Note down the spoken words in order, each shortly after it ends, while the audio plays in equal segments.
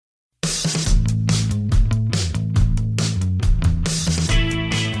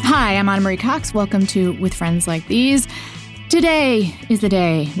Hi, I'm Anna Marie Cox. Welcome to With Friends Like These. Today is the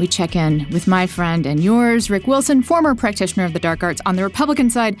day we check in with my friend and yours, Rick Wilson, former practitioner of the dark arts on the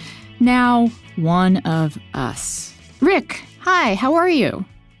Republican side, now one of us. Rick, hi, how are you?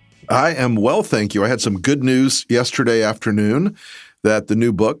 I am well, thank you. I had some good news yesterday afternoon that the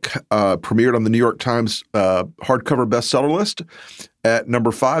new book premiered on the New York Times hardcover bestseller list at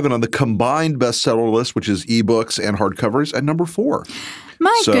number 5 and on the combined bestseller list, which is ebooks and hardcovers, at number 4.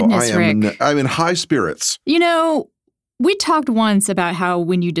 My goodness, Rick. I'm in high spirits. You know, we talked once about how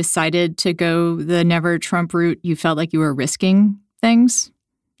when you decided to go the Never Trump route, you felt like you were risking things.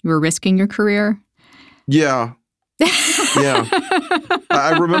 You were risking your career. Yeah. Yeah.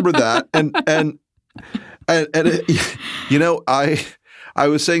 I remember that. And it, you know, I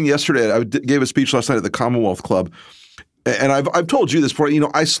was saying yesterday, I gave a speech last night at the Commonwealth Club, and I've told you this before. You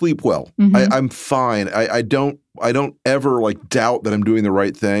know, I sleep well. Mm-hmm. I'm fine. I don't ever like doubt that I'm doing the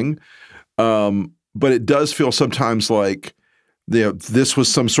right thing. But it does feel sometimes like, you know, this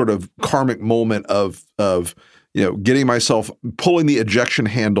was some sort of karmic moment of you know, getting myself pulling the ejection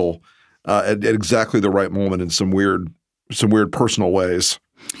handle at exactly the right moment in some weird personal ways.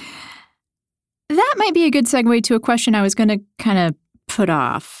 That might be a good segue to a question I was going to kind of put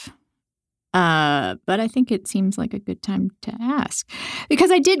off. But I think it seems like a good time to ask.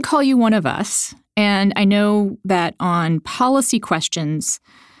 Because I did call you one of us, and I know that on policy questions,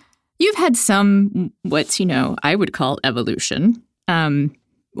 you've had some what's, you know, I would call evolution,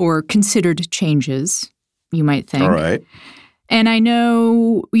 or considered changes, you might think. All right. And I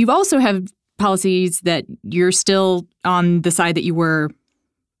know you've also have policies that you're still on the side that you were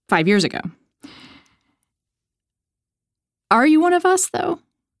 5 years ago. Are you one of us, though?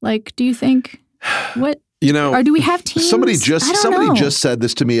 Like, do you think what? You know, or do we have teams? Somebody just said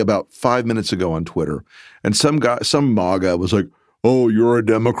this to me about 5 minutes ago on Twitter, and some MAGA was like, "Oh, you're a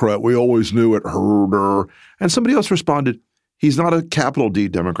Democrat. We always knew it, herder." And somebody else responded, "He's not a capital D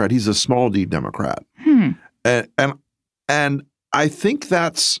Democrat. He's a small D Democrat." And I think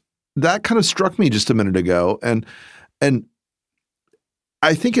that kind of struck me just a minute ago, and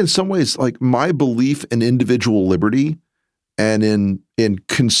I think in some ways, like, my belief in individual liberty and in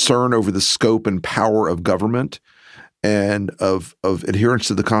concern over the scope and power of government and of adherence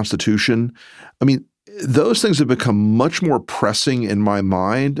to the Constitution, I mean, those things have become much more pressing in my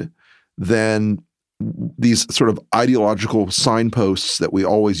mind than these sort of ideological signposts that we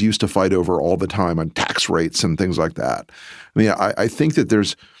always used to fight over all the time on tax rates and things like that. I mean, I think that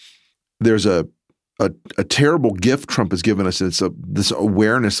there's a terrible gift Trump has given us. It's this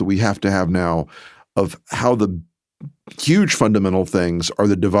awareness that we have to have now of how the huge fundamental things are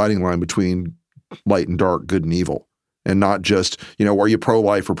the dividing line between light and dark, good and evil. And not just, you know, are you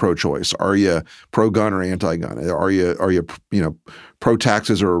pro-life or pro-choice? Are you pro-gun or anti-gun? Are you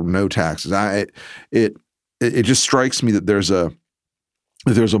pro-taxes or no taxes? It just strikes me that there's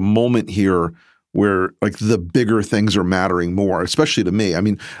a moment here where, like, the bigger things are mattering more, especially to me. I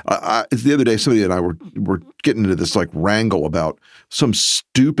mean, the other day, somebody and I were getting into this like wrangle about some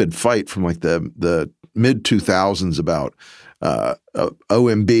stupid fight from like the mid 2000s about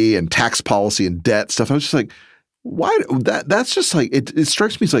OMB and tax policy and debt stuff. I was just like, why? That's just like it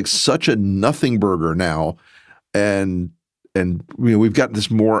strikes me as like such a nothing burger now, and you know, we've got this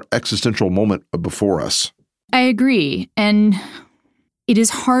more existential moment before us. I agree, and it is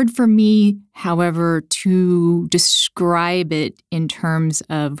hard for me, however, to describe it in terms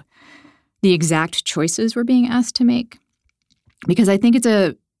of the exact choices we're being asked to make, because I think it's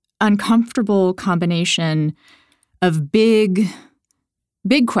a uncomfortable combination of big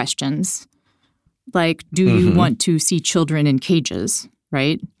questions. Like, do you want to see children in cages,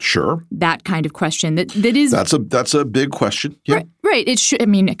 right? Sure. That kind of question that is that's a big question. Yeah. Right. It should. I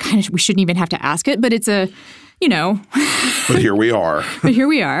mean, we shouldn't even have to ask it, but it's a, you know. But here we are.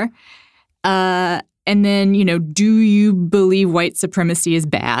 And then, you know, do you believe white supremacy is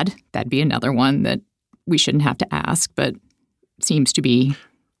bad? That'd be another one that we shouldn't have to ask, but seems to be.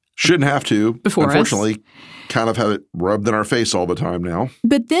 Shouldn't have to. Before Unfortunately, us. Kind of have it rubbed in our face all the time now.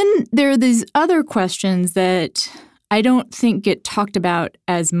 But then there are these other questions that I don't think get talked about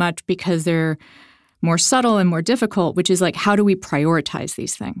as much because they're more subtle and more difficult, which is like, how do we prioritize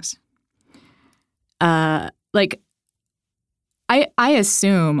these things? Like, I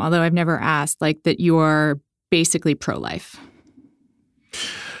assume, although I've never asked, like, that you are basically pro-life.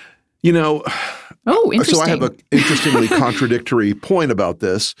 You know, interesting. So I have an interestingly contradictory point about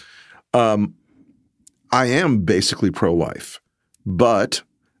this. I am basically pro-life, but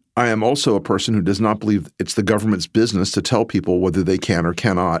I am also a person who does not believe it's the government's business to tell people whether they can or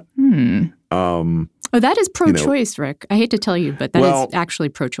cannot Oh, that is pro-choice, Rick. I hate to tell you, but that is actually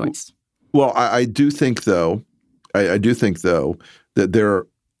pro-choice. Well, I do think, though, that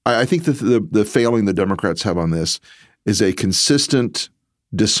I think that the failing the Democrats have on this is a consistent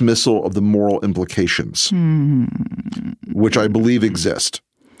dismissal of the moral implications, which I believe exist.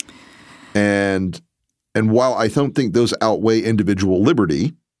 And while I don't think those outweigh individual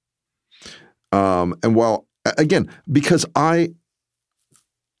liberty, and while, again, because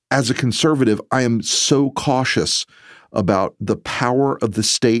as a conservative, I am so cautious about the power of the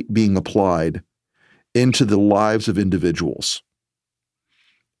state being applied into the lives of individuals.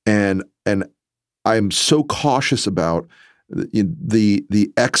 And I am so cautious about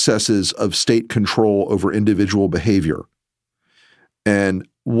the excesses of state control over individual behavior. And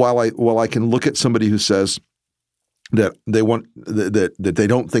while I can look at somebody who says that they want that they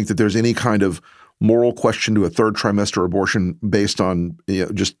don't think that there's any kind of moral question to a third trimester abortion based on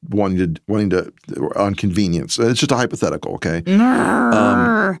just wanting to on convenience. It's just a hypothetical, okay?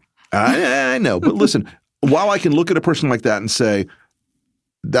 I know, but listen, while I can look at a person like that and say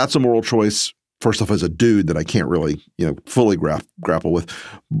that's a moral choice, first off, as a dude that I can't really fully grapple with,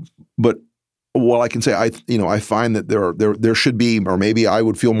 but while I can say I find that there should be, or maybe I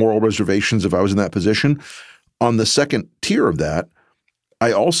would feel moral reservations if I was in that position. On the second tier of that,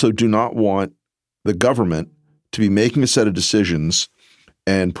 I also do not want the government to be making a set of decisions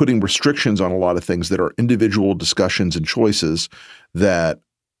and putting restrictions on a lot of things that are individual discussions and choices that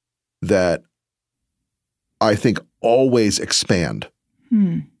I think always expand.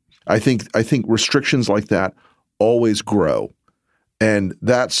 I think restrictions like that always grow. And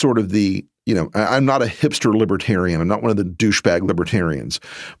that's sort of I'm not a hipster libertarian. I'm not one of the douchebag libertarians,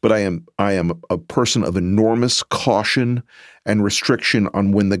 but I am a person of enormous caution and restriction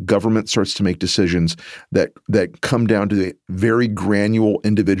on when the government starts to make decisions that come down to the very granular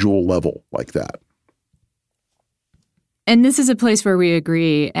individual level like that. And this is a place where we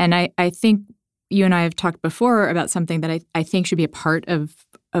agree. And I think you and I have talked before about something that I think should be a part of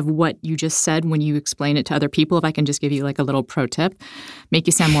what you just said when you explain it to other people. If I can just give you like a little pro tip, make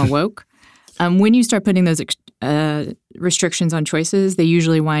you sound more woke. When you start putting those restrictions on choices, they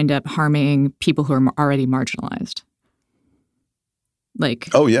usually wind up harming people who are already marginalized.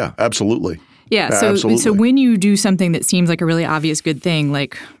 Oh yeah, absolutely. Yeah. So when you do something that seems like a really obvious good thing,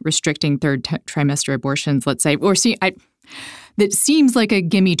 like restricting third trimester abortions, let's say, that seems like a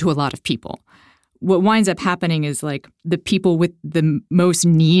gimme to a lot of people. What winds up happening is like the people with the most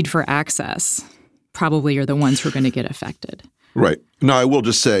need for access probably are the ones who are going to get affected. Right. Now, I will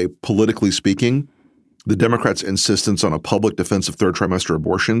just say, politically speaking, the Democrats' insistence on a public defense of third trimester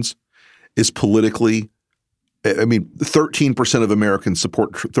abortions is politically – 13% of Americans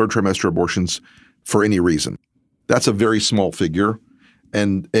support third trimester abortions for any reason. That's a very small figure.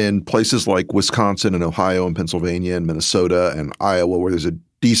 And in places like Wisconsin and Ohio and Pennsylvania and Minnesota and Iowa, where there's a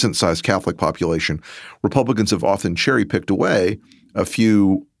decent-sized Catholic population, Republicans have often cherry-picked away a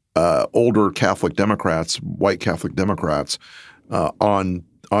few older Catholic Democrats, white Catholic Democrats, on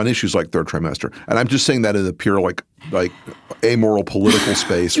issues like third trimester. And I'm just saying that in a pure like amoral political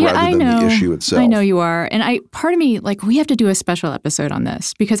space rather than the issue itself. I know you are. And part of me, we have to do a special episode on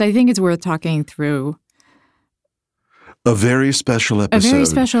this because I think it's worth talking through. A very special episode. A very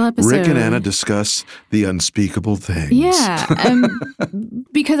special episode. Rick and Anna discuss the unspeakable things. Yeah.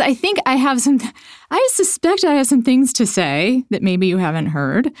 Because I think I suspect I have some things to say that maybe you haven't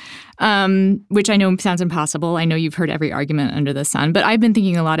heard, which I know sounds impossible. I know you've heard every argument under the sun, but I've been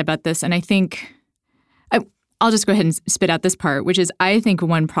thinking a lot about this. And I think I'll just go ahead and spit out this part, which is I think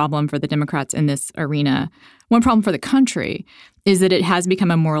one problem for the Democrats in this arena, one problem for the country, is that it has become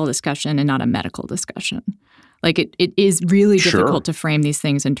a moral discussion and not a medical discussion. It is really difficult to frame these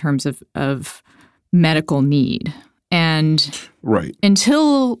things in terms of medical need. And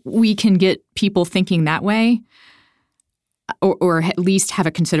until we can get people thinking that way, or at least have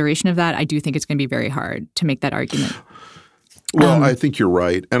a consideration of that, I do think it's going to be very hard to make that argument. Well, I think you're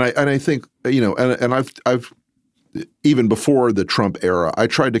right. And I think, and I've even before the Trump era, I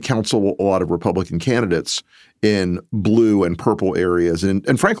tried to counsel a lot of Republican candidates in blue and purple areas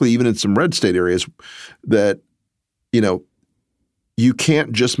and frankly, even in some red state areas that, you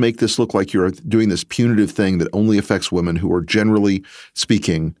can't just make this look like you're doing this punitive thing that only affects women who are generally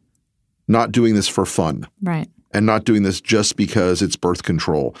speaking not doing this for fun. Right. And not doing this just because it's birth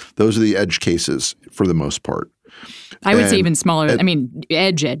control. Those are the edge cases for the most part. I would say even smaller.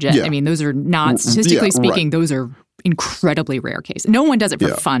 Edge. Yeah. Those are not, statistically speaking, those are incredibly rare cases. No one does it for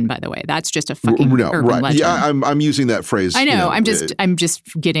fun, by the way. That's just a fucking urban legend. Yeah, I'm using that phrase. I know. I'm just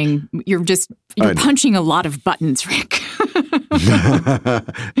getting. You're punching a lot of buttons, Rick.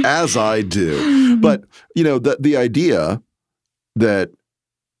 As I do. But, the idea that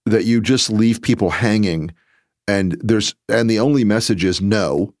you just leave people hanging and the only message is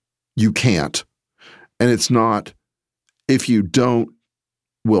no, you can't. And it's not, if you don't,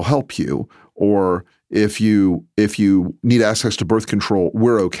 we'll help you, or if you need access to birth control,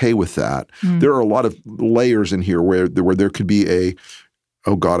 we're okay with that. There are a lot of layers in here where there could be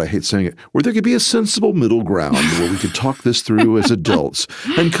oh God, I hate saying it, where there could be a sensible middle ground where we could talk this through as adults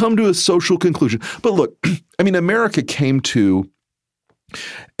and come to a social conclusion. But look, I mean, America came to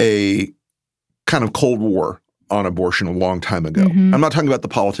a kind of Cold War on abortion a long time ago. I'm not talking about the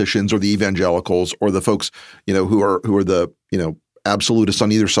politicians or the evangelicals or the folks, who are the, absolutists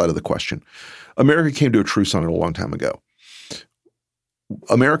on either side of the question. America came to a truce on it a long time ago.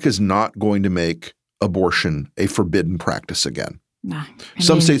 America is not going to make abortion a forbidden practice again.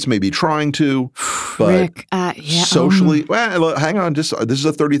 Some states may be trying to, but Rick, socially, well, hang on, this is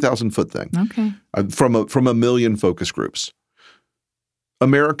a 30,000-foot thing. Okay. From a million focus groups.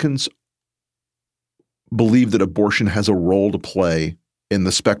 Americans believe that abortion has a role to play in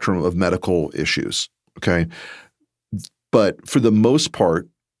the spectrum of medical issues, okay? But for the most part,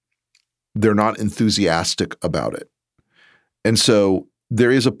 they're not enthusiastic about it. And so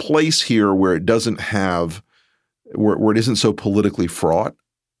there is a place here where it doesn't have where it isn't so politically fraught,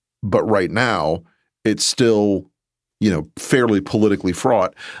 but right now it's still, fairly politically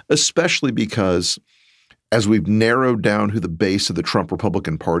fraught, especially because as we've narrowed down who the base of the Trump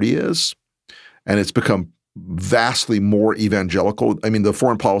Republican Party is, and it's become vastly more evangelical. I mean, the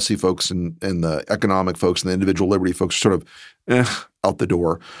foreign policy folks and the economic folks and the individual liberty folks are sort of out the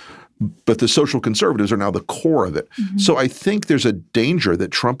door. But the social conservatives are now the core of it. So I think there's a danger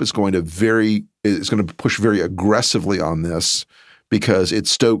that Trump is going to push very aggressively on this because it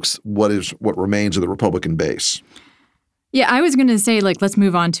stokes what remains of the Republican base. Yeah, I was going to say, let's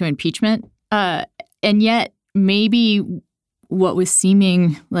move on to impeachment. And yet maybe what was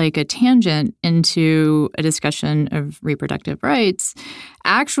seeming like a tangent into a discussion of reproductive rights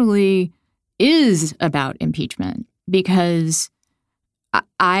actually is about impeachment because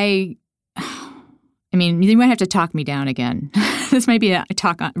I mean, you might have to talk me down again. This might be a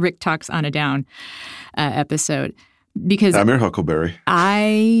Rick Talks on a Down episode because I'm your Huckleberry.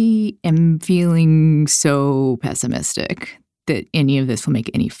 I am feeling so pessimistic that any of this will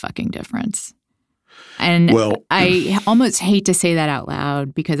make any fucking difference. And I almost hate to say that out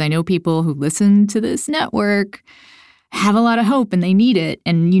loud because I know people who listen to this network have a lot of hope and they need it.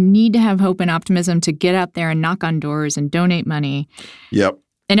 And you need to have hope and optimism to get out there and knock on doors and donate money. Yep.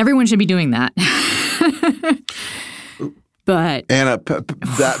 And everyone should be doing that. But Anna,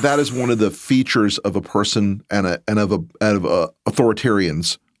 that is one of the features of a person and of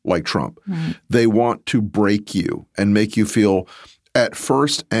authoritarians like Trump. Right. They want to break you and make you feel at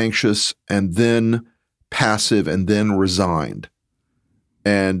first anxious and then passive and then resigned.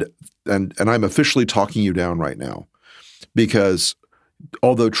 And I'm officially talking you down right now because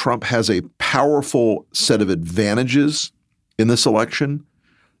although Trump has a powerful set of advantages in this election,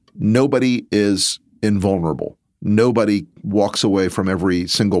 nobody is invulnerable. Nobody walks away from every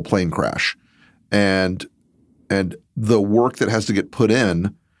single plane crash. And the work that has to get put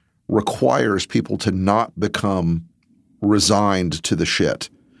in requires people to not become resigned to the shit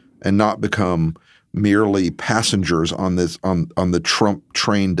and not become merely passengers on the Trump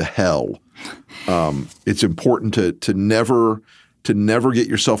train to hell. It's important to never get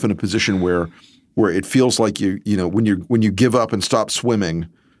yourself in a position where it feels like when you give up and stop swimming,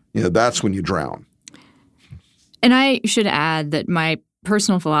 that's when you drown. And I should add that my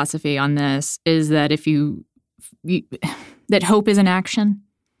personal philosophy on this is that that hope is an action.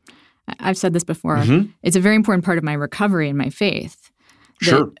 I've said this before. Mm-hmm. It's a very important part of my recovery and my faith.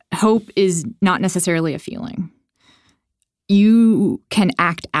 Sure. Hope is not necessarily a feeling. You can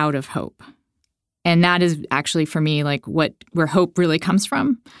act out of hope. And that is actually for me where hope really comes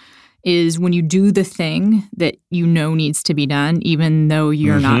from is when you do the thing that needs to be done, even though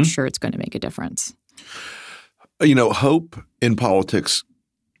you're mm-hmm. not sure it's going to make a difference. Hope in politics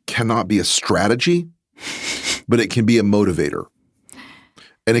cannot be a strategy, but it can be a motivator.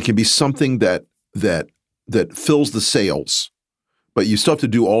 And it can be something that fills the sails, but you still have to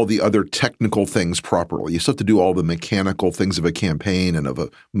do all the other technical things properly. You still have to do all the mechanical things of a campaign and of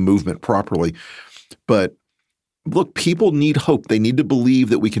a movement properly. But look, people need hope. They need to believe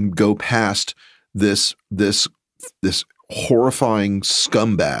that we can go past this horrifying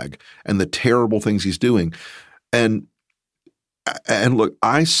scumbag and the terrible things he's doing. And look,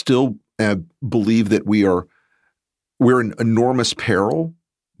 I still believe that we're in enormous peril,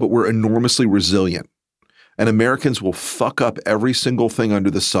 but we're enormously resilient. And Americans will fuck up every single thing under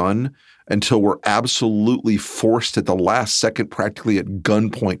the sun until we're absolutely forced at the last second, practically at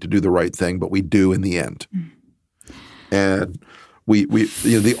gunpoint, to do the right thing, but we do in the end. And we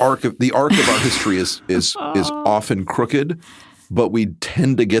the arc of our history is often crooked, but we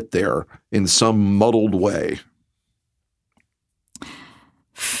tend to get there in some muddled way.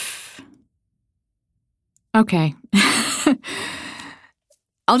 Okay.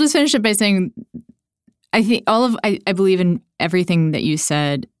 I'll just finish it by saying I think I believe in everything that you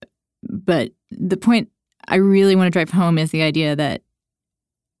said, but the point I really want to drive home is the idea that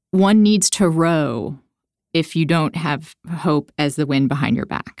one needs to row if you don't have hope as the wind behind your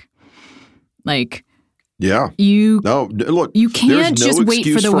back. Like, yeah, you there's can't no just wait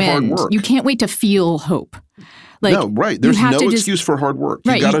for the wind. hard work. You can't wait to feel hope. Like, no, right. There's no excuse for hard work.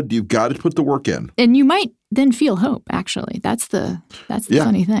 Right, you've got to put the work in. And you might then feel hope, actually. That's the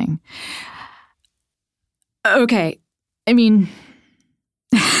funny thing. Okay. I mean,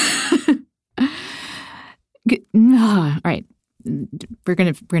 all right. We're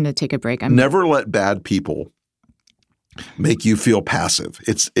gonna take a break. Never let bad people make you feel passive.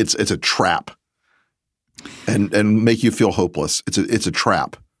 It's a trap. And make you feel hopeless. It's a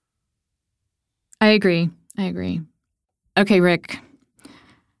trap. I agree. Okay, Rick.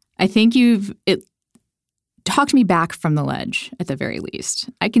 I think it talked me back from the ledge at the very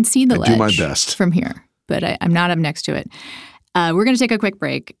least. I can see the ledge. Do my best from here, but I'm not up next to it. We're going to take a quick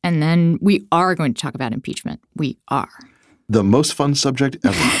break, and then we are going to talk about impeachment. We are. The most fun subject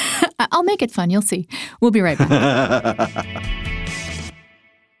ever. I'll make it fun. You'll see. We'll be right back.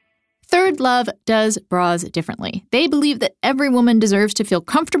 Third Love does bras differently. They believe that every woman deserves to feel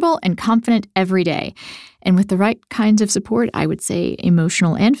comfortable and confident every day. And with the right kinds of support, I would say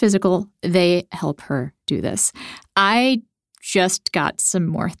emotional and physical, they help her do this. I just got some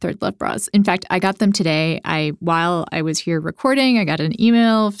more Third Love bras. In fact, I got them today. While I was here recording, I got an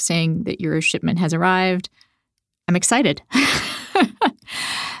email saying that your shipment has arrived. I'm excited.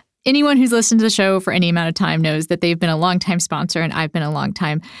 Anyone who's listened to the show for any amount of time knows that they've been a longtime sponsor and I've been a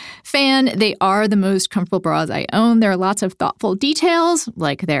longtime fan. They are the most comfortable bras I own. There are lots of thoughtful details,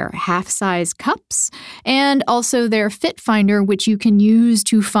 like their half-size cups, and also their fit finder, which you can use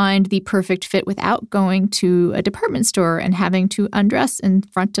to find the perfect fit without going to a department store and having to undress in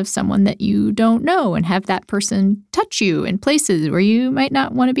front of someone that you don't know and have that person touch you in places where you might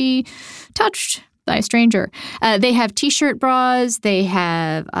not want to be touched by a stranger. They have t-shirt bras, they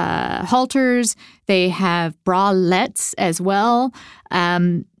have halters, they have bralettes as well.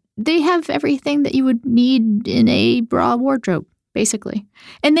 They have everything that you would need in a bra wardrobe, basically.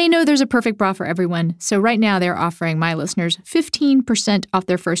 And they know there's a perfect bra for everyone. So right now they're offering my listeners 15% off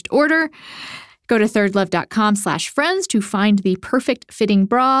their first order. Go to thirdlove.com/friends to find the perfect fitting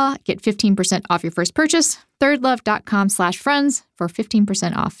bra. Get 15% off your first purchase. thirdlove.com/friends for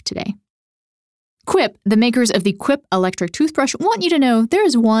 15% off today. Quip, the makers of the Quip electric toothbrush, want you to know there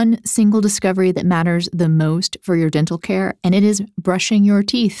is one single discovery that matters the most for your dental care, and it is brushing your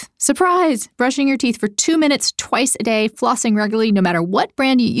teeth. Surprise! Brushing your teeth for 2 minutes twice a day, flossing regularly, no matter what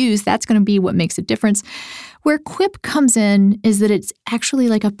brand you use, that's going to be what makes a difference. Where Quip comes in is that it's actually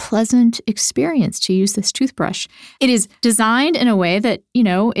like a pleasant experience to use this toothbrush. It is designed in a way that,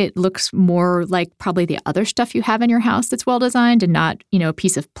 it looks more like probably the other stuff you have in your house that's well designed and not, a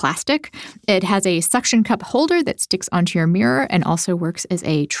piece of plastic. It has a suction cup holder that sticks onto your mirror and also works as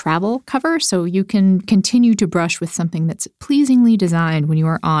a travel cover, so you can continue to brush with something that's pleasingly designed when you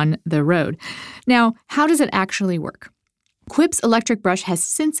are on the road. Now, how does it actually work? Quip's electric brush has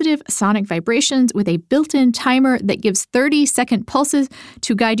sensitive sonic vibrations with a built-in timer that gives 30-second pulses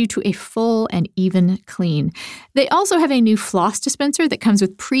to guide you to a full and even clean. They also have a new floss dispenser that comes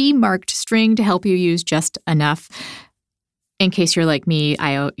with pre-marked string to help you use just enough. In case you're like me,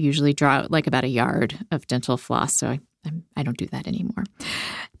 I usually draw out like about a yard of dental floss, so I don't do that anymore.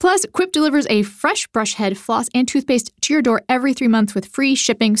 Plus, Quip delivers a fresh brush head, floss, and toothpaste to your door every 3 months with free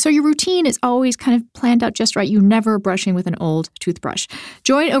shipping, so your routine is always kind of planned out just right. You're never brushing with an old toothbrush.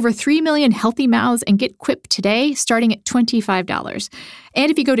 Join over 3 million healthy mouths and get Quip today, starting at $25.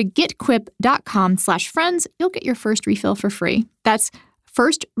 And if you go to getquip.com/friends, you'll get your first refill for free. That's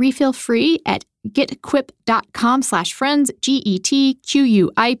first refill free at getquip.com/friends,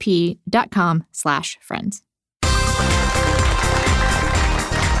 getquip.com/friends.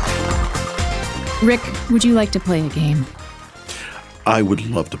 Rick, would you like to play a game? I would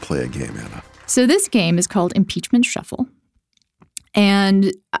love to play a game, Anna. So this game is called Impeachment Shuffle.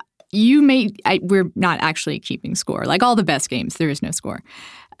 And we're not actually keeping score. Like all the best games, there is no score.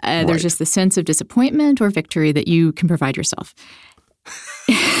 Right. There's just the sense of disappointment or victory that you can provide yourself.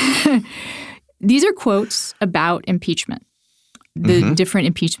 These are quotes about impeachment, the different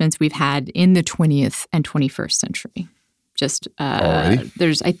impeachments we've had in the 20th and 21st century. Just I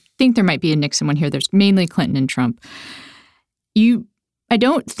think there might be a Nixon one here. There's mainly Clinton and Trump. I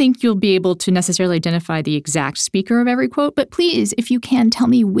don't think you'll be able to necessarily identify the exact speaker of every quote, but please, if you can, tell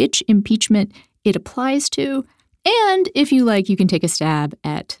me which impeachment it applies to. And if you like, you can take a stab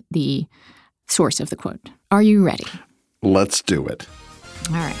at the source of the quote. Are you ready? Let's do it.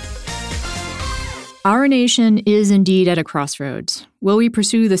 All right. Our nation is indeed at a crossroads. Will we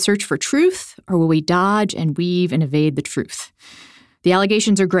pursue the search for truth, or will we dodge and weave and evade the truth? The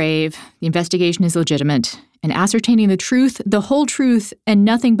allegations are grave, the investigation is legitimate, and ascertaining the truth, the whole truth, and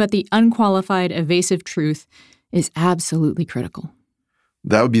nothing but the unqualified, evasive truth is absolutely critical.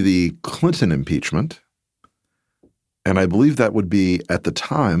 That would be the Clinton impeachment. And I believe that would be, at the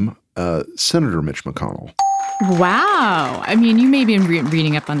time, Senator Mitch McConnell. Wow. I mean, you may be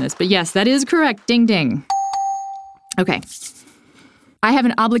reading up on this, but yes, that is correct. Ding, ding. Okay. I have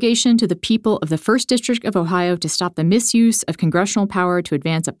an obligation to the people of the 1st District of Ohio to stop the misuse of congressional power to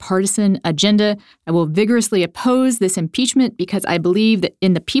advance a partisan agenda. I will vigorously oppose this impeachment because I believe that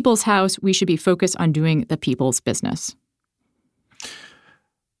in the people's house, we should be focused on doing the people's business.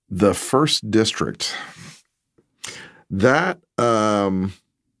 The 1st District. That,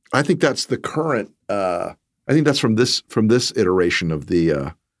 I think that's the current, I think that's from this iteration of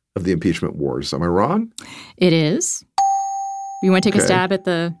the impeachment wars. Am I wrong? It is. You want to take a stab at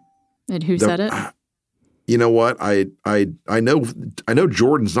who said it? You know what? I know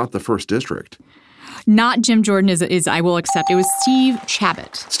Jordan's not the 1st District. Not Jim Jordan is I will accept. It was Steve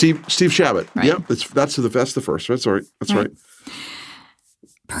Chabot. Steve Chabot. Right. Yep, that's the first. That's right. That's right.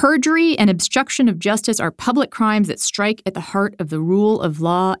 Perjury and obstruction of justice are public crimes that strike at the heart of the rule of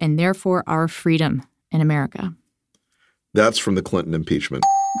law and therefore our freedom in America. That's from the Clinton impeachment.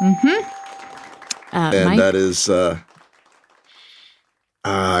 And Mike? That is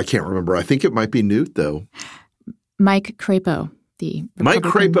I can't remember. I think it might be Newt, though. Mike Crapo, the Republican Mike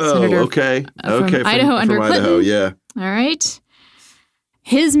Crapo, senator okay. From Idaho under Clinton. Idaho, yeah. All right.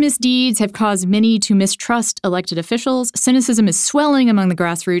 His misdeeds have caused many to mistrust elected officials. Cynicism is swelling among the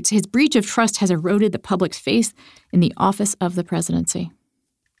grassroots. His breach of trust has eroded the public's faith in the office of the presidency.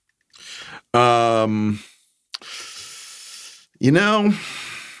 You know,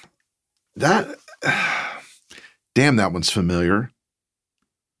 that one's familiar.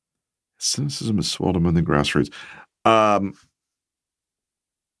 Cynicism is swelled among the grassroots. I'm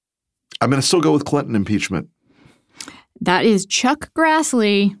going to still go with Clinton impeachment. That is Chuck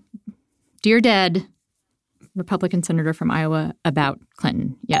Grassley, dear dead, Republican senator from Iowa, about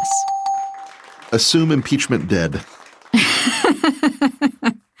Clinton. Yes. Assume impeachment dead.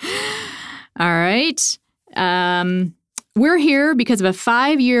 All right. We're here because of a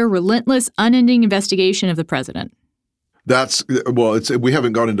 5-year relentless, unending investigation of the president. We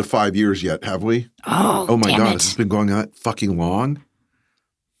haven't gone into 5 years yet, have we? Oh my God, it. has this been going on that fucking long?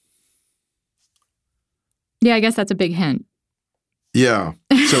 Yeah, I guess that's a big hint. Yeah,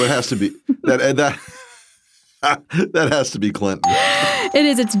 so it has to be that has to be Clinton. It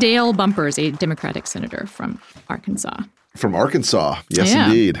is. It's Dale Bumpers, a Democratic senator from Arkansas. From Arkansas, yes,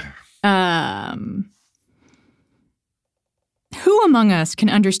 indeed. Who among us can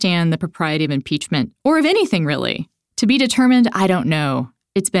understand the propriety of impeachment, or of anything really? To be determined, I don't know.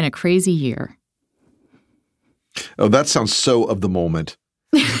 It's been a crazy year. Oh, that sounds so of the moment.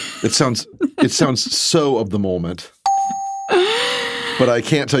 It sounds so of the moment. But I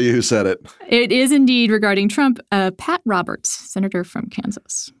can't tell you who said it. It is indeed regarding Trump. Pat Roberts, senator from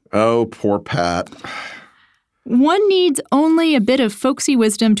Kansas. Oh, poor Pat. One needs only a bit of folksy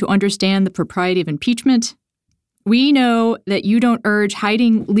wisdom to understand the propriety of impeachment. We know that you don't urge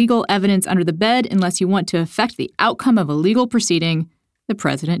hiding legal evidence under the bed unless you want to affect the outcome of a legal proceeding. The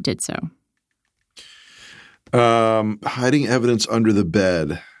president did so. Hiding evidence under the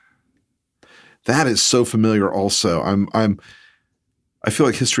bed. That is so familiar also. I feel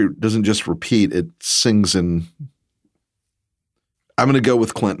like history doesn't just repeat, it sings in. I'm going to go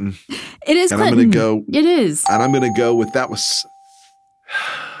with Clinton. It is Clinton. It is. And I'm going to go with that was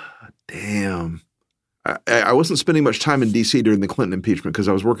damn. I wasn't spending much time in D.C. during the Clinton impeachment because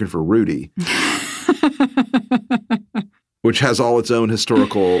I was working for Rudy, which has all its own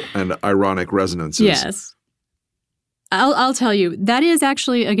historical and ironic resonances. Yes. I'll tell you, that is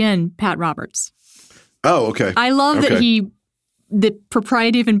actually, again, Pat Roberts. Oh, okay. I love that the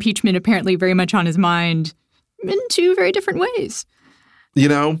propriety of impeachment apparently very much on his mind in two very different ways. You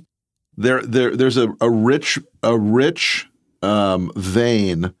know, there's a rich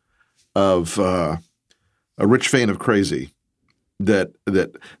vein of crazy that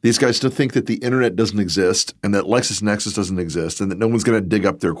these guys still think that the internet doesn't exist and that LexisNexis doesn't exist and that no one's going to dig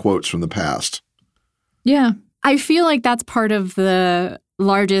up their quotes from the past. Yeah. I feel like that's part of the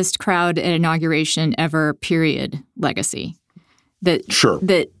largest crowd at inauguration ever, period, legacy. Sure.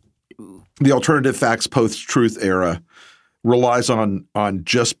 That the alternative facts post-truth era relies on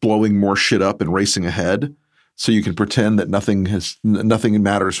just blowing more shit up and racing ahead so you can pretend that nothing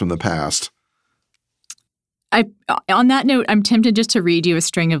matters from the past. On that note, I'm tempted just to read you a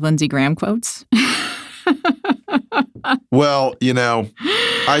string of Lindsey Graham quotes. Well,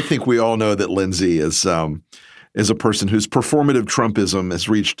 I think we all know that Lindsey is a person whose performative Trumpism has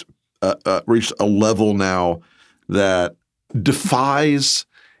reached a level now that defies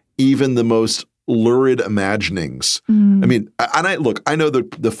even the most lurid imaginings. I mean, I know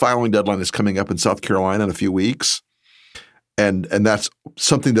the filing deadline is coming up in South Carolina in a few weeks. And that's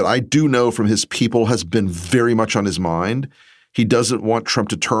something that I do know from his people has been very much on his mind. He doesn't want Trump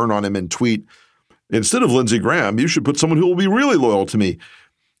to turn on him and tweet, instead of Lindsey Graham, you should put someone who will be really loyal to me.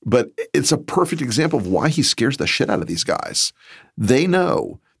 But it's a perfect example of why he scares the shit out of these guys. They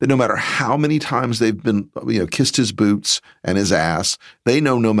know that no matter how many times they've been, kissed his boots and his ass, they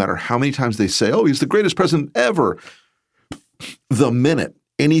know no matter how many times they say, oh, he's the greatest president ever, the minute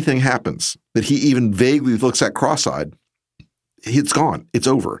anything happens that he even vaguely looks at cross-eyed, it's gone. It's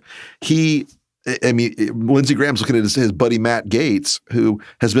over. Lindsey Graham's looking at his buddy Matt Gaetz, who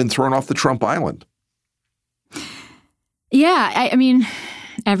has been thrown off the Trump island. Yeah,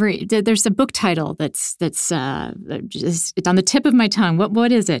 there's a book title that's it's on the tip of my tongue.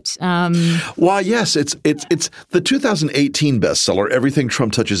 What is it? Why, yes, it's the 2018 bestseller, Everything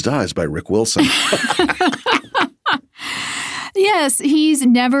Trump Touches Dies by Rick Wilson. Yes, he's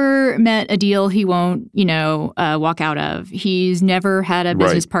never met a deal he won't, walk out of. He's never had a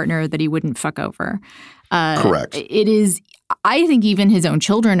business partner that he wouldn't fuck over. Correct. It is. I think even his own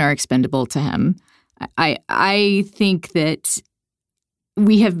children are expendable to him. I think that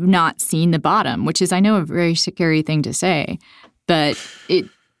we have not seen the bottom, which is, I know, a very scary thing to say, but it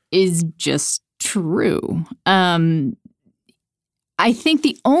is just true. I think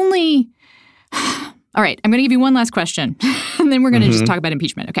the only. All right, I'm going to give you one last question, and then we're going to just talk about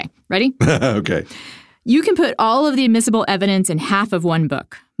impeachment. Okay, ready? Okay. You can put all of the admissible evidence in half of one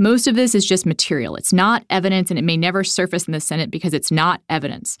book. Most of this is just material. It's not evidence, and it may never surface in the Senate because it's not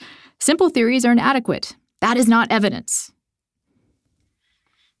evidence. Simple theories are inadequate. That is not evidence.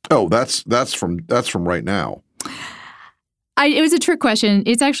 Oh, that's from right now. It was a trick question.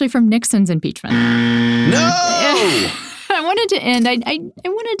 It's actually from Nixon's impeachment. No! I wanted to end. I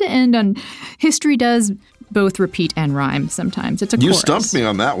wanted to end on history does both repeat and rhyme sometimes. It's a chorus. You stumped me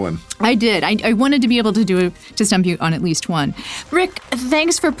on that one. I did. I wanted to be able to stump you on at least one. Rick,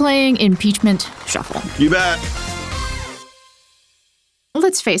 thanks for playing Impeachment Shuffle. You bet.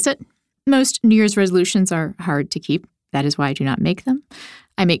 Let's face it, most New Year's resolutions are hard to keep. That is why I do not make them.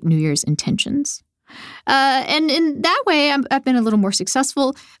 I make New Year's intentions. And in that way, I've been a little more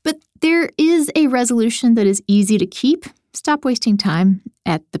successful. But there is a resolution that is easy to keep. Stop wasting time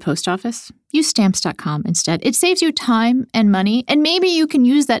at the post office. Use Stamps.com instead. It saves you time and money, and maybe you can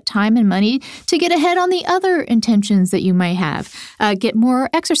use that time and money to get ahead on the other intentions that you might have. Get more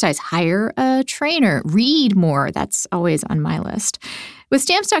exercise, hire a trainer, read more. That's always on my list. With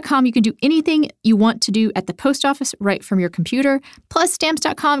Stamps.com, you can do anything you want to do at the post office right from your computer. Plus,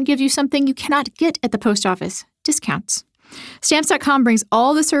 Stamps.com gives you something you cannot get at the post office: discounts. Stamps.com brings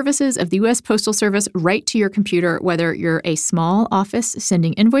all the services of the U.S. Postal Service right to your computer, whether you're a small office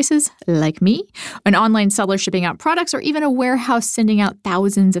sending invoices, like me, an online seller shipping out products, or even a warehouse sending out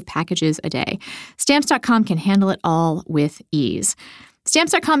thousands of packages a day. Stamps.com can handle it all with ease.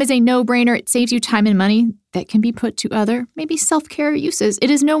 Stamps.com is a no-brainer. It saves you time and money that can be put to other, maybe self-care uses. It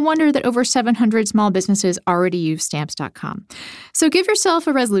is no wonder that over 700 small businesses already use Stamps.com. So give yourself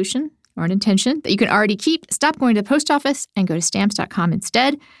a resolution or an intention that you can already keep. Stop going to the post office and go to Stamps.com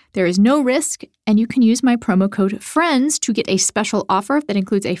instead. There is no risk, and you can use my promo code FRIENDS to get a special offer that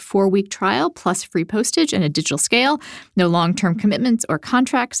includes a 4-week trial plus free postage and a digital scale. No long-term commitments or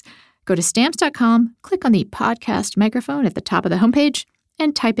contracts. Go to Stamps.com, click on the podcast microphone at the top of the homepage,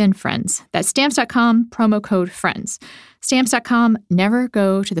 and type in FRIENDS. That's Stamps.com, promo code FRIENDS. Stamps.com, never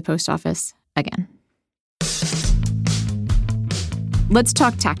go to the post office again. Let's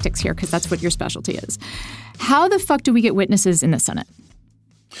talk tactics here, because that's what your specialty is. How the fuck do we get witnesses in the Senate?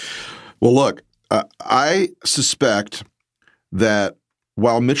 Well, look, I suspect that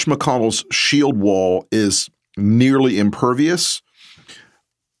while Mitch McConnell's shield wall is nearly impervious,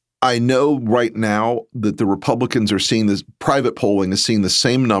 I know right now that the Republicans are seeing this, private polling is seeing the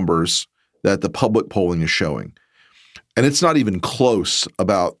same numbers that the public polling is showing. And it's not even close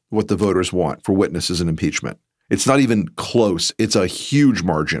about what the voters want for witnesses and impeachment. It's not even close. It's a huge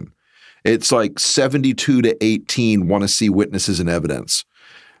margin. It's like 72 to 18 want to see witnesses and evidence.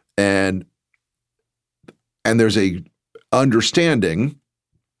 And there's a understanding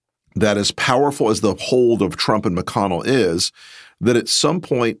that as powerful as the hold of Trump and McConnell is, that at some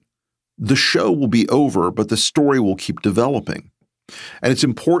point the show will be over, but the story will keep developing. And it's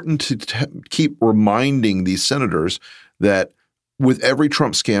important to keep reminding these senators that with every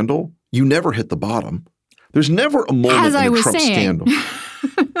Trump scandal, you never hit the bottom. There's never a moment in a Trump scandal.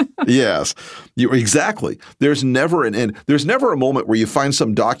 Yes, exactly. There's never an end. There's never a moment where you find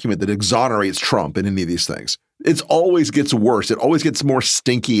some document that exonerates Trump in any of these things. It always gets worse. It always gets more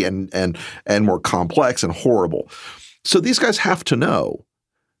stinky and more complex and horrible. So these guys have to know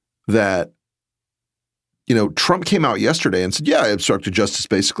that, Trump came out yesterday and said, yeah, I obstructed justice,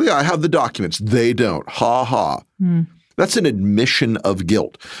 basically. I have the documents. They don't. Ha ha. That's an admission of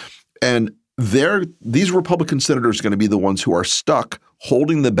guilt. And these Republican senators are going to be the ones who are stuck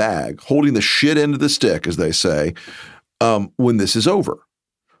holding the bag, holding the shit end of the stick, as they say, when this is over.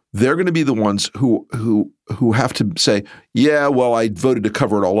 They're going to be the ones who have to say, yeah, well, I voted to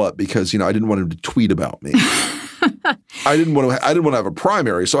cover it all up because, I didn't want him to tweet about me. I didn't want to have a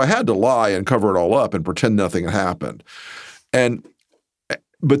primary, so I had to lie and cover it all up and pretend nothing had happened.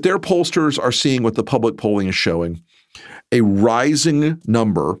 But their pollsters are seeing what the public polling is showing, a rising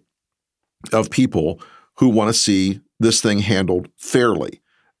number of people who want to see this thing handled fairly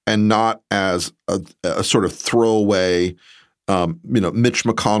and not as a sort of throwaway, Mitch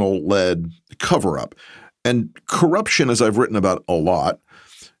McConnell-led cover-up. And corruption, as I've written about a lot,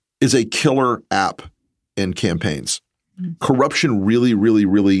 is a killer app in campaigns. Corruption really, really,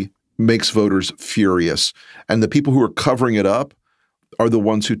 really makes voters furious. And the people who are covering it up are the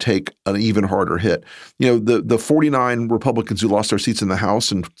ones who take an even harder hit. The 49 Republicans who lost their seats in the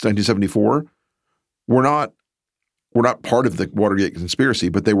House in 1974 were not part of the Watergate conspiracy,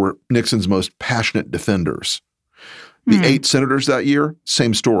 but they were Nixon's most passionate defenders. The 8 senators that year,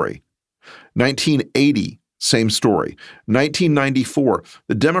 same story. 1980, same story. 1994,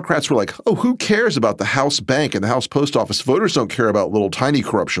 the Democrats were like, oh, who cares about the House bank and the House post office? Voters don't care about little tiny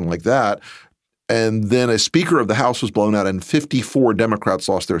corruption like that. And then a Speaker of the House was blown out and 54 Democrats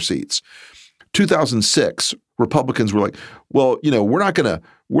lost their seats. 2006, Republicans were like, well, we're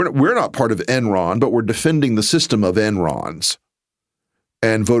not part of Enron, but we're defending the system of Enrons.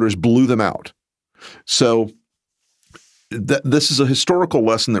 And voters blew them out. So this is a historical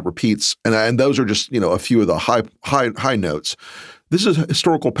lesson that repeats, and those are just a few of the high notes. This is a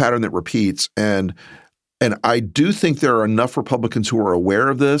historical pattern that repeats, and I do think there are enough Republicans who are aware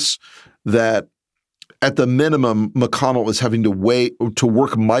of this that at the minimum, McConnell is having to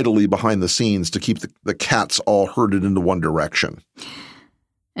work mightily behind the scenes to keep the cats all herded into one direction.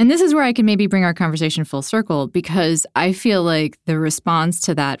 And this is where I can maybe bring our conversation full circle, because I feel like the response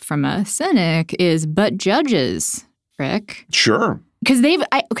to that from a cynic is, but judges, Rick. Sure. Because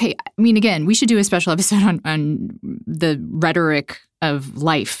again, we should do a special episode on the rhetoric of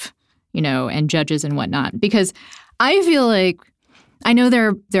life, and judges and whatnot. Because I feel like I know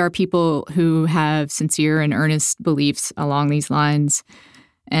there are people who have sincere and earnest beliefs along these lines.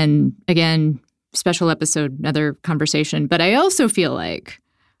 And again, special episode, another conversation. But I also feel like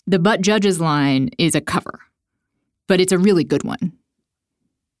the but judges line is a cover, but it's a really good one.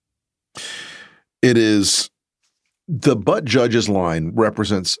 It is. The but judges line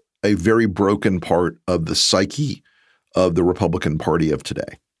represents a very broken part of the psyche of the Republican Party of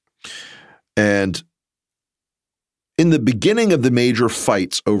today. And in the beginning of the major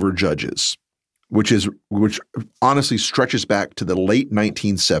fights over judges, which honestly stretches back to the late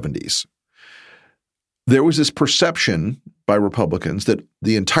 1970s, there was this perception by Republicans that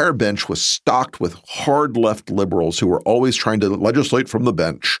the entire bench was stocked with hard left liberals who were always trying to legislate from the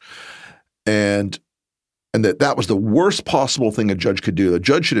bench, and that was the worst possible thing a judge could do. A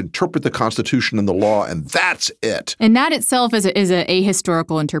judge should interpret the Constitution and the law, and that's it. And that itself is a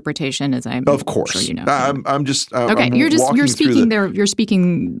ahistorical interpretation, as I'm of course. Sure you know. I'm just okay. I'm you're speaking there. You're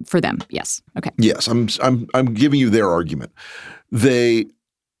speaking for them. Yes. Okay. Yes. I'm giving you their argument.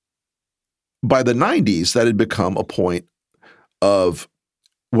 By the 90s, that had become a point of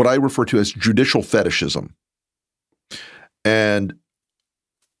what I refer to as judicial fetishism, and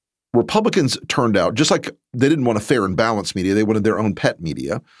Republicans turned out, just like they didn't want a fair and balanced media, they wanted their own pet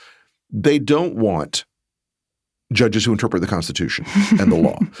media. They don't want judges who interpret the Constitution and the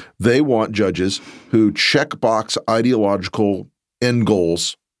law. They want judges who check box ideological end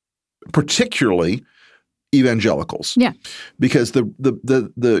goals, particularly evangelicals. Yeah. Because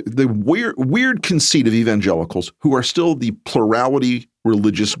the weird conceit of evangelicals, who are still the plurality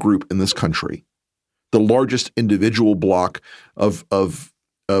religious group in this country, the largest individual block of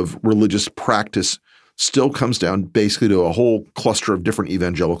religious practice, still comes down basically to a whole cluster of different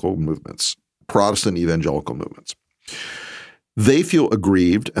evangelical movements, Protestant evangelical movements. They feel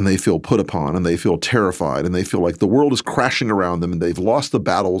aggrieved and they feel put upon and they feel terrified and they feel like the world is crashing around them and they've lost the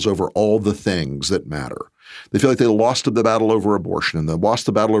battles over all the things that matter. They feel like they lost the battle over abortion and they lost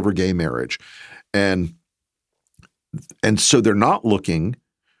the battle over gay marriage. And so they're not looking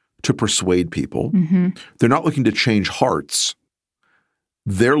to persuade people. Mm-hmm. They're not looking to change hearts.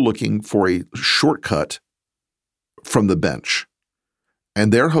 They're looking for a shortcut from the bench.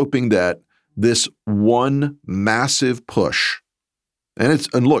 And they're hoping that this one massive push,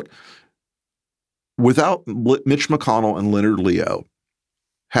 and look, without Mitch McConnell and Leonard Leo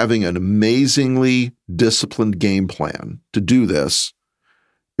having an amazingly disciplined game plan to do this,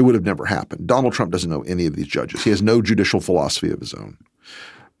 it would have never happened. Donald Trump doesn't know any of these judges. He has no judicial philosophy of his own.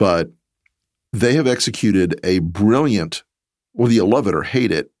 But they have executed a brilliant, whether you love it or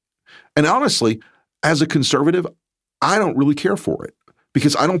hate it. And honestly, as a conservative, I don't really care for it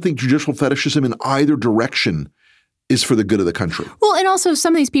because I don't think judicial fetishism in either direction is for the good of the country. Well, and also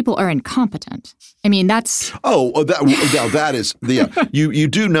some of these people are incompetent. I mean, that's that is you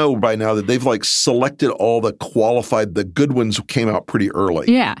do know by now that they've like selected all the qualified. The good ones came out pretty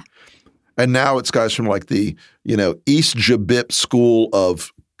early. Yeah, and now it's guys from like the East Jabip School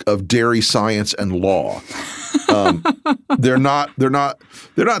of Dairy Science and Law. They're not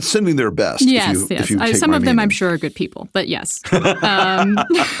sending their best. Yes, if you take some my of them meaning. I'm sure are good people, but yes.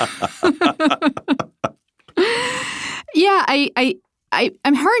 Yeah,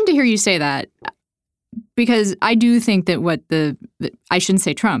 I'm heartened to hear you say that because I do think that I shouldn't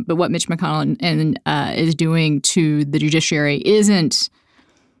say Trump, but what Mitch McConnell is doing to the judiciary isn't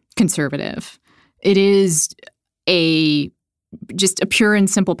conservative. It is just a pure and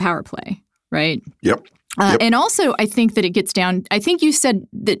simple power play, right? Yep. And also, I think that it gets down – I think you said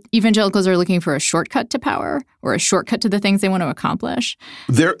that evangelicals are looking for a shortcut to power or a shortcut to the things they want to accomplish.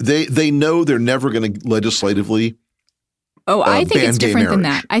 They know they're never going to legislatively I think it's different than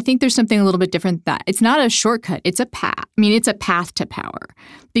marriage. that. I think there's something a little bit different than that. It's not a shortcut. It's a path. I mean, it's a path to power.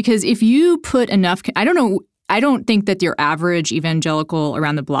 Because if you put enough – I don't think that your average evangelical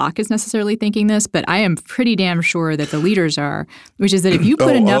around the block is necessarily thinking this, but I am pretty damn sure that the leaders are, which is that if you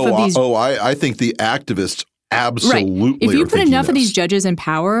put enough of these – I think the activists absolutely right. If you are put enough of this. these judges in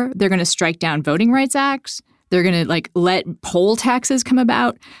power, they're going to strike down voting rights acts. They're going to let poll taxes come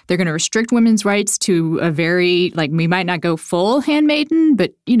about. They're going to restrict women's rights to a very we might not go full handmaiden,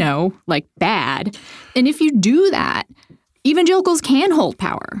 but bad. And if you do that, evangelicals can hold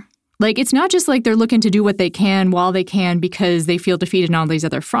power. It's not just they're looking to do what they can while they can because they feel defeated on all these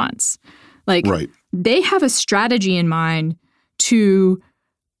other fronts. Right. They have a strategy in mind to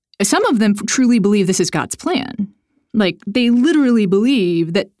 – some of them truly believe this is God's plan. They literally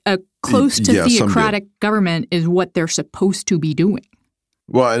believe that a close to theocratic government is what they're supposed to be doing.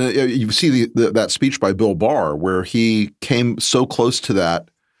 Well, and you see that speech by Bill Barr where he came so close to that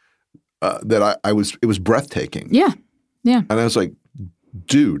that it was breathtaking. Yeah, yeah. And I was like,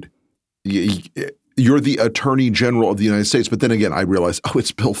 dude, you're the Attorney General of the United States. But then again, I realized,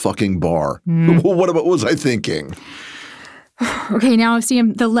 it's Bill fucking Barr. What was I thinking? Okay, now see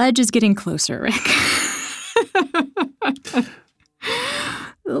the ledge is getting closer, Rick.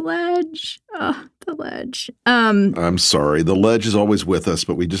 The ledge. The ledge. I'm sorry. The ledge is always with us,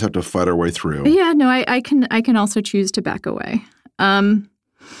 but we just have to fight our way through. Yeah, no, I can also choose to back away.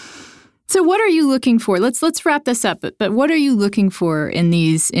 So what are you looking for? Let's wrap this up. But what are you looking for in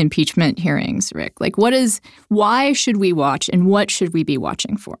these impeachment hearings, Rick? Why should we watch and what should we be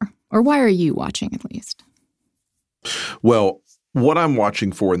watching for? Or why are you watching at least? Well, what I'm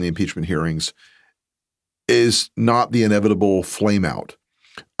watching for in the impeachment hearings is not the inevitable flame out.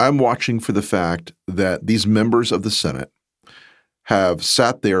 I'm watching for the fact that these members of the Senate have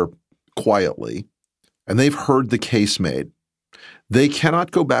sat there quietly and they've heard the case made. They cannot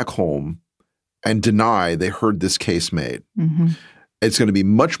go back home and deny they heard this case made. Mm-hmm. It's going to be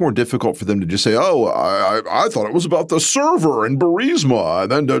much more difficult for them to just say, I thought it was about the server and Burisma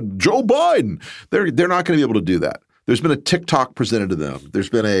and then Joe Biden. They're not going to be able to do that. There's been a TikTok presented to them. There's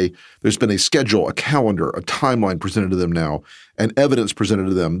been a schedule, a calendar, a timeline presented to them now, and evidence presented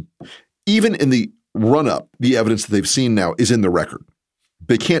to them. Even in the run-up, the evidence that they've seen now is in the record.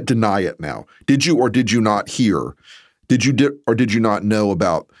 They can't deny it now. Did you or did you not hear? Did you not know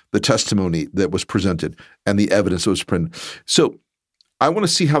about the testimony that was presented and the evidence that was presented? So I want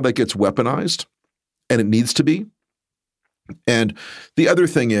to see how that gets weaponized and it needs to be. And the other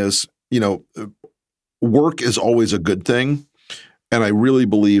thing is, work is always a good thing. And I really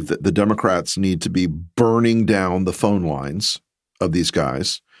believe that the Democrats need to be burning down the phone lines of these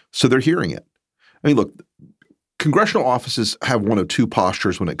guys so they're hearing it. I mean, look, congressional offices have one of two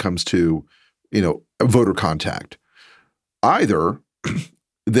postures when it comes to, voter contact. Either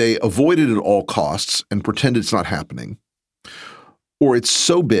they avoid it at all costs and pretend it's not happening, or it's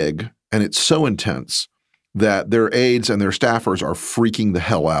so big and it's so intense that their aides and their staffers are freaking the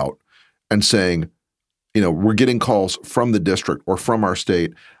hell out and saying, we're getting calls from the district or from our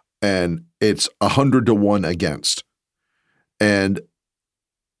state, and it's 100-1 against. And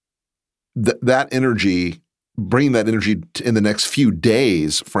that energy, bringing that energy in the next few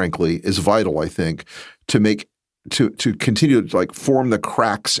days, frankly, is vital, I think, to continue to form the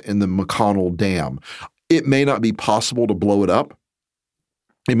cracks in the McConnell dam. It may not be possible to blow it up.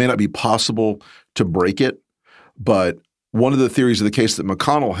 It may not be possible to break it, but one of the theories of the case that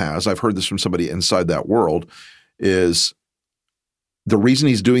McConnell has, I've heard this from somebody inside that world, is the reason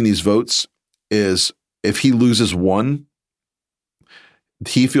he's doing these votes is if he loses one,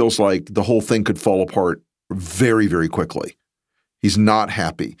 he feels like the whole thing could fall apart very, very quickly. He's not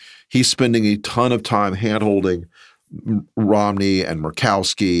happy. He's spending a ton of time hand-holding Romney and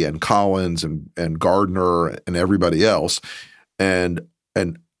Murkowski and Collins and Gardner and everybody else. And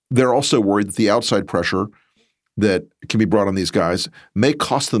they're also worried that the outside pressure that can be brought on these guys may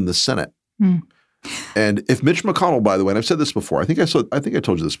cost them the Senate. And if Mitch McConnell, by the way, and I've said this before, I think I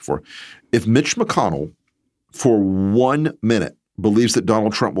told you this before, if Mitch McConnell for 1 minute believes that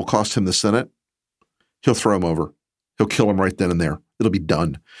Donald Trump will cost him the Senate, he'll throw him over. He'll kill him right then and there. It'll be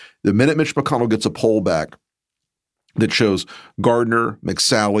done. The minute Mitch McConnell gets a poll back that shows Gardner,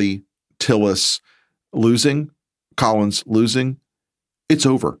 McSally, Tillis losing, Collins losing, it's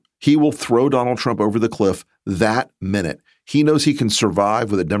over. He will throw Donald Trump over the cliff that minute. He knows he can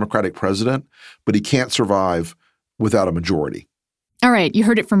survive with a Democratic president, but he can't survive without a majority. All right, you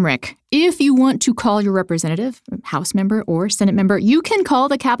heard it from Rick. If you want to call your representative, House member, or Senate member, you can call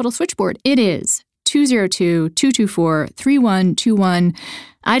the Capitol switchboard. It is 202-224-3121.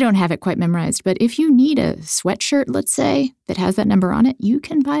 I don't have it quite memorized, but if you need a sweatshirt, let's say, that has that number on it, you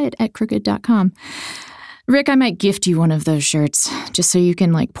can buy it at crooked.com. Rick, I might gift you one of those shirts just so you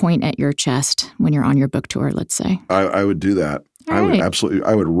can point at your chest when you're on your book tour, let's say. I would do that.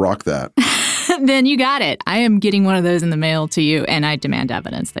 I would rock that. Then you got it. I am getting one of those in the mail to you, and I demand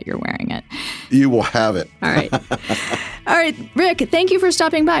evidence that you're wearing it. You will have it. All right. All right, Rick, thank you for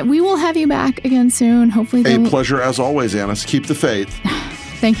stopping by. We will have you back again soon. Hopefully. A pleasure as always, Anna. Keep the faith.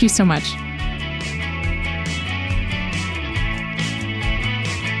 Thank you so much.